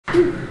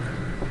The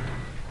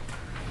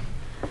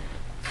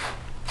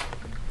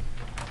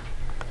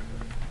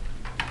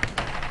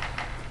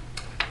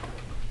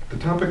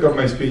topic of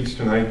my speech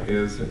tonight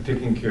is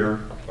taking care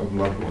of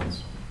loved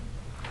ones.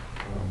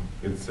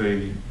 It's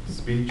a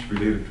speech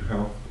related to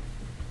health.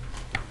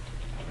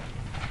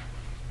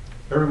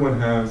 Everyone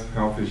has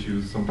health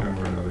issues sometime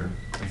or another,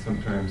 and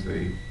sometimes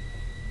they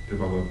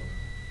develop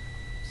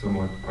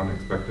somewhat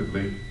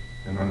unexpectedly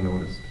and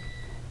unnoticed.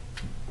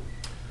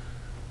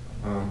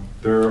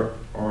 There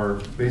are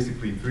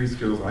basically 3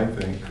 skills I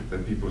think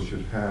that people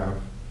should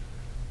have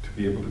to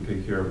be able to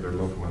take care of their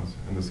loved ones,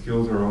 and the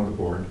skills are on the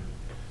board.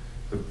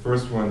 The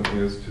first one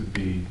is to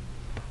be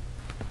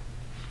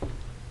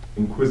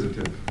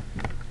inquisitive,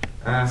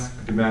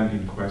 ask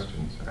demanding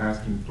questions,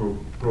 asking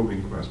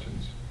probing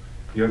questions.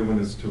 The other one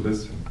is to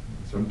listen.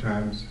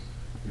 Sometimes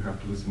you have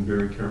to listen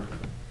very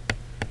carefully.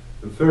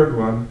 The third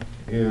one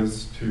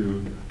is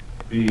to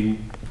be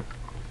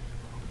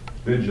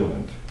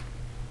vigilant,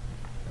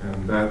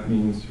 and that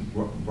means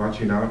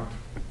watching out,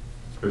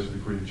 especially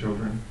for your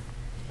children,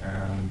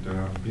 and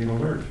being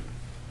alert.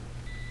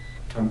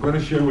 I'm going to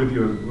share with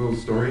you a little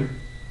story,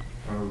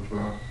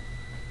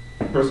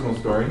 a personal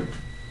story.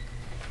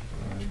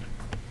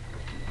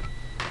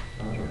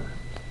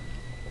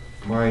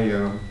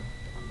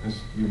 As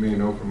you may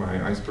know from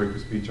my icebreaker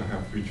speech, I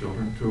have 3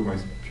 children. 2 of my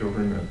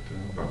children at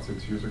about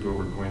 6 years ago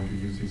were going to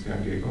UC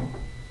San Diego.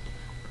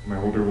 My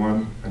older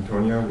one,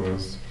 Antonia,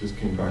 just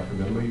came back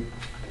from Italy.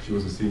 She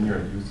was a senior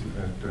at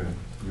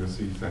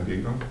USC San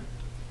Diego.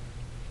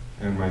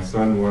 And my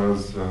son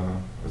was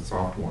a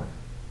sophomore.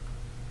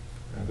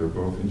 And they're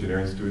both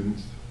engineering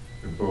students.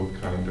 They're both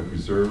kind of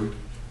reserved,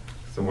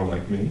 someone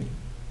like me,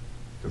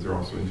 because they're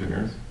also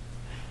engineers.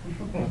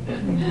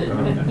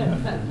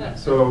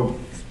 So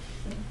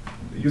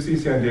UC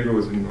San Diego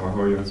is in La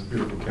Jolla. It's a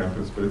beautiful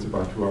campus, but it's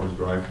about 2 hours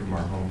drive from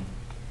our home.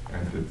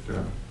 And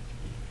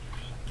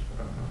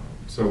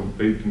so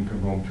they didn't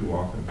come home too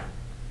often.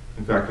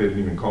 In fact, they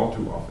didn't even call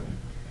too often.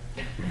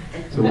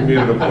 So we made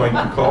it a point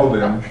to call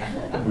them,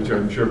 which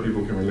I'm sure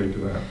people can relate to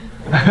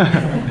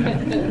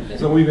that.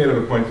 So we made it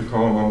a point to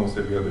call them almost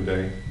every other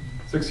day.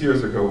 6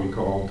 years ago, we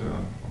called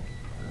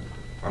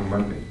on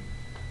Monday.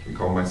 We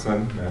called my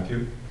son,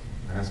 Matthew,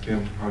 and asked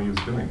him how he was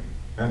doing.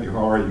 Matthew,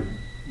 how are you?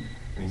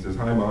 And he says,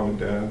 hi, Mom and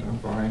Dad, I'm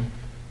fine.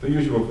 The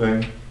usual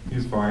thing,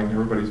 he's fine,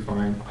 everybody's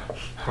fine.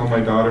 Call my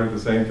daughter, the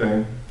same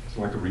thing. It's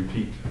like a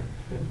repeat.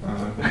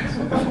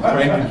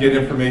 Trying to get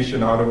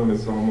information out of him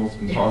is almost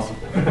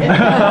impossible.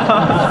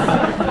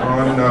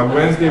 On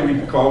Wednesday, we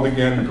called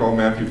again, we called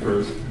Matthew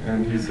first,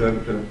 and he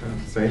said that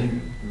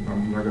same,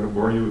 I'm not going to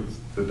bore you with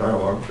the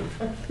dialogue,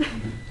 but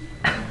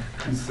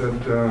he said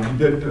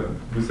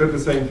we said the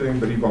same thing,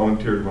 but he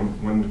volunteered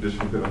one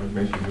additional bit of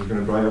information. He was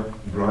going to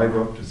drive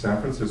up to San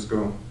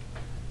Francisco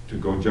to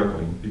go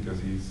juggling, because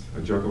he's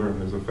a juggler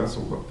and there's a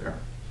festival up there.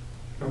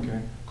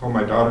 Okay, call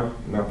my daughter,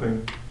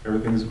 nothing,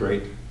 everything's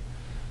great.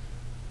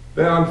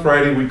 Then on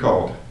Friday we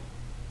called.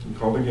 We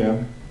called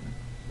again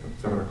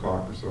at 7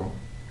 o'clock or so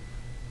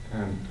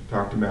and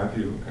talked to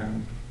Matthew,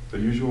 and the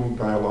usual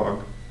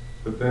dialogue,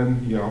 but then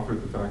he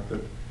offered the fact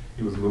that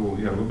he had a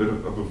little bit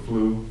of a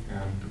flu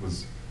and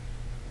was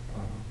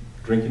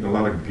drinking a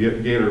lot of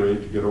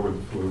Gatorade to get over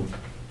the flu.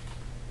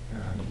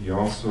 And he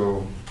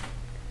also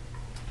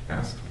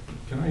asked,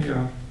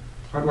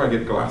 how do I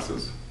get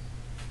glasses?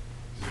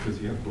 Because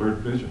he had blurred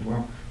vision.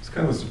 Well, it's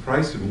kind of a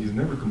surprise to me. He's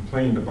never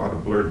complained about a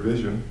blurred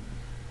vision.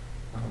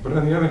 But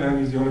on the other hand,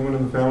 he's the only one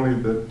in the family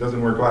that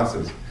doesn't wear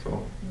glasses.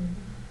 So,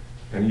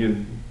 and he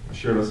had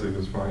assured us that he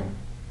was fine.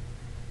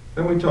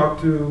 Then we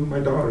talked to my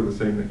daughter the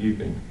same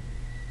evening,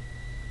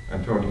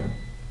 Antonia,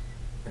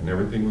 and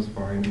everything was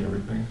fine and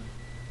everything.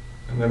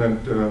 And then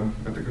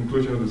at the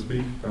conclusion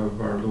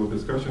of our little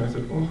discussion, I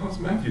said, well, how's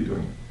Matthew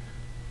doing?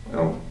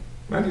 Well,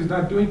 Matthew's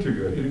not doing too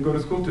good. He didn't go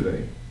to school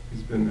today.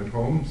 He's been at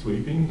home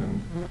sleeping,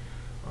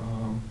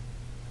 and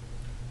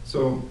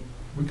so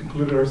we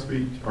concluded our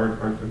speech,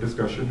 our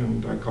discussion,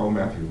 and I called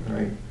Matthew, and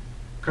I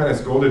kind of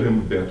scolded him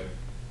a bit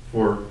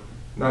for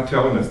not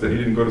telling us that he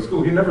didn't go to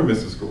school. He never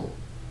misses school.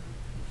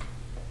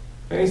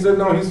 And he said,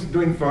 no, he's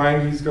doing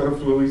fine. He's got a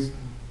flu. He's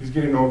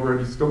getting over it.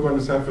 He's still going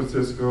to San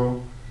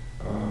Francisco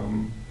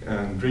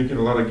and drinking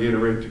a lot of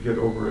Gatorade to get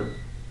over it.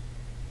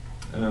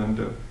 And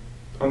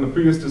on the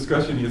previous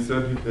discussion, he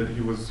said that he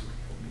was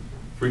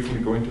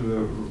frequently going to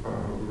the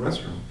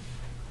restroom.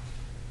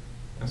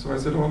 And so I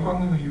said, well, how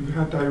long have you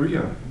had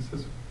diarrhea? He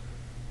says,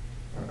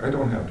 I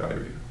don't have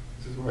diarrhea.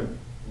 He says, why?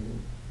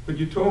 But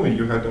you told me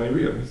you had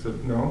diarrhea. He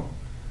said, no,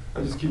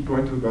 I just keep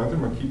going to the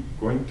bathroom. I keep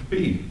going to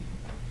pee.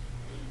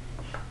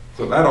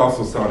 So that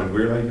also sounded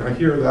weird. I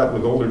hear that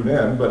with older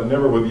men, but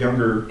never with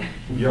younger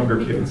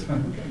kids.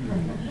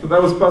 So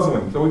that was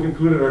puzzling. So we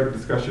concluded our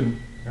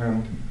discussion,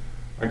 and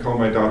I called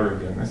my daughter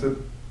again. I said,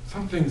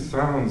 something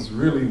sounds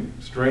really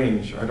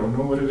strange. I don't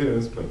know what it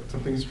is, but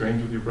something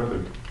strange with your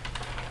brother.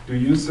 Do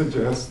you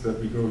suggest that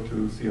we go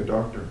to see a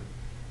doctor?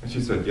 And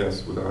she said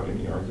yes, without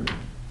any argument.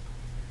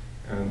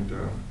 And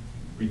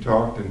we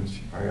talked, and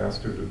I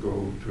asked her to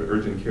go to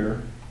urgent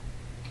care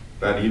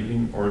that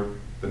evening or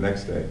the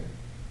next day.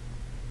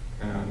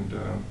 And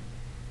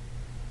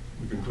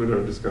we concluded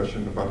our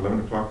discussion about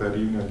 11 o'clock that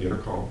evening. I get a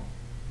call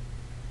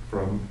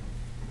from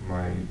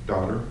my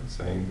daughter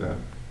saying that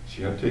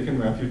she had taken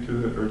Matthew to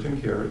the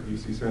urgent care at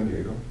UC San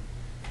Diego.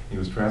 He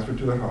was transferred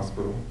to the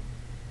hospital,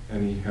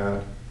 and he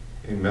had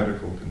a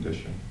medical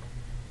condition.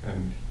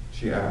 And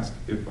she asked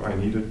if I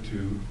wanted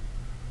to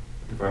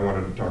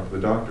talk to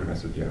the doctor, and I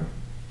said, yeah.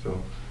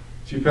 So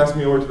she passed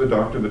me over to the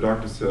doctor. The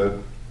doctor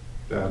said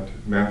that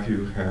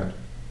Matthew had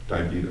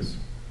diabetes.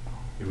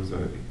 It was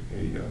a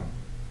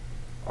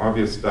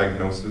obvious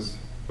diagnosis,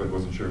 but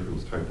wasn't sure if it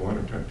was type 1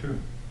 or type 2.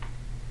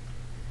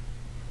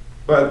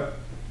 But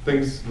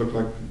things looked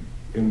like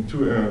in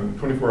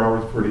 24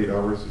 hours, 48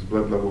 hours, his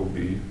blood level would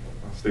be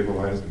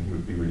stabilized and he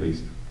would be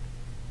released.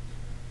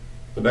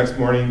 The next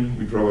morning,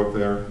 we drove up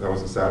there. That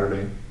was a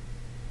Saturday,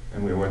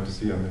 and we went to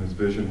see him, and his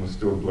vision was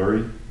still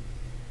blurry.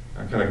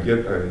 I kind of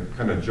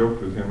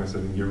joked with him. I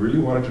said, "You really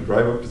wanted to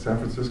drive up to San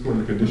Francisco in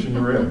the condition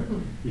you were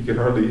in?" He could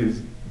hardly,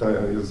 his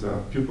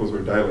pupils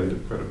were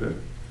dilated quite a bit.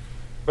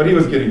 But he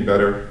was getting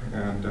better,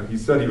 and he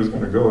said he was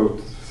going to go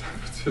to San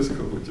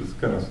Francisco, which is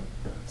kind of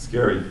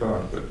scary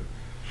thought,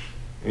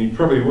 and he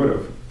probably would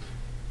have.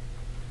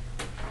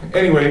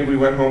 Anyway, we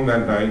went home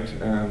that night,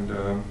 and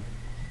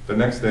the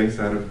next day,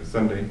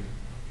 Sunday,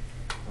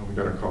 we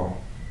got a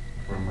call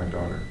from my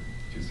daughter.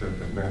 She said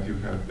that Matthew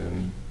had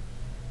been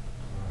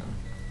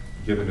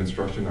given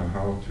instruction on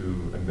how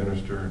to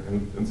administer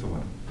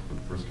insulin for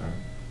the first time.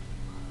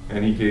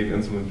 And he gave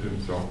insulin to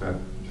himself that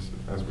just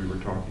as we were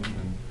talking.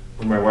 And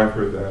when my wife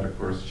heard that, of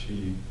course,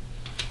 she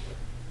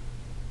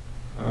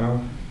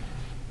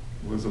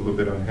was a little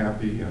bit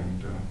unhappy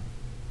and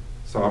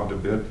sobbed a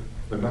bit,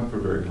 but not for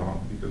very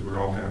long, because we're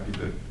all happy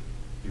that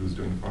he was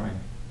doing fine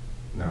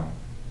now.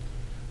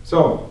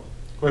 So,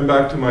 going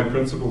back to my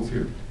principles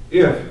here,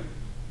 if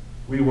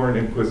we weren't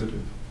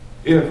inquisitive,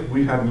 if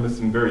we hadn't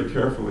listened very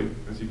carefully,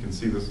 as you can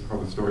see this how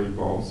the story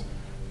evolves,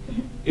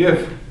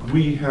 if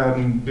we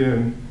hadn't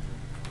been,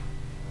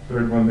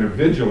 third one there,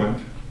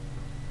 vigilant,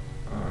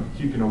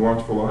 keeping a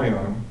watchful eye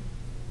on them,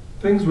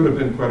 things would have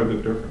been quite a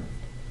bit different.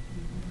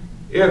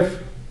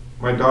 If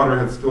my daughter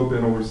had still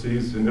been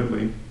overseas in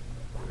Italy,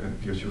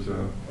 because she was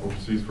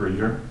overseas for a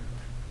year,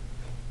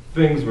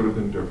 things would have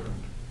been different.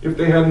 If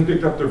they hadn't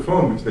picked up their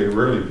phone, which they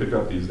rarely pick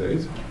up these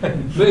days,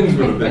 things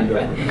would have been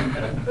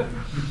different.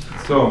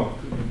 So,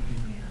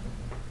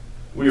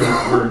 we're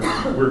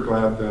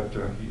glad that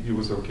he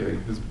was okay.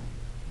 His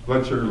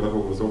blood sugar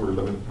level was over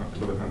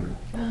 1100.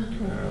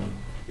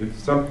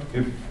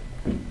 If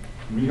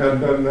we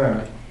hadn't done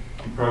that,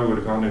 he probably would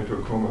have gone into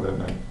a coma that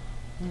night.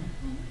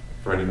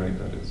 Friday night,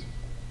 that is.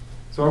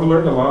 So I've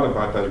learned a lot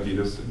about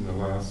diabetes in the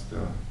last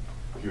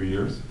few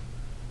years.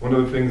 One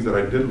of the things that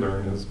I did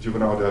learn is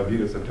juvenile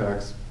diabetes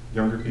attacks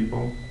younger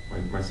people.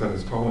 My son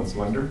is tall and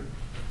slender.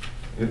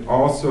 It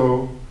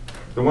also,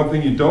 the one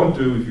thing you don't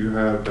do if you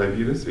have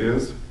diabetes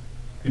is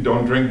you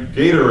don't drink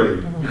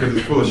Gatorade because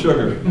it's full of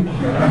sugar.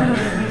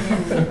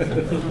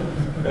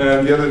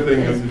 And the other thing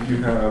is if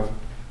you have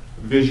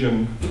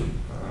vision,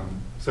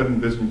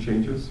 sudden vision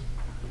changes,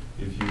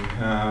 if you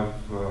have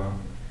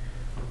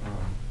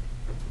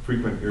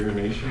frequent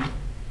urination,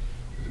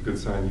 it's a good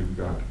sign you've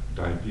got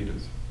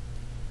diabetes.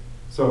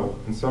 So,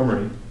 in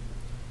summary,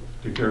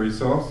 take care of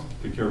yourselves,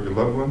 take care of your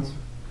loved ones,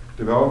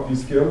 develop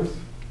these skills,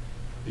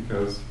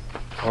 because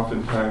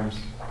oftentimes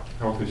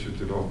health issues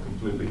develop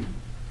completely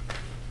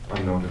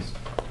unnoticed.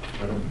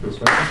 I don't think those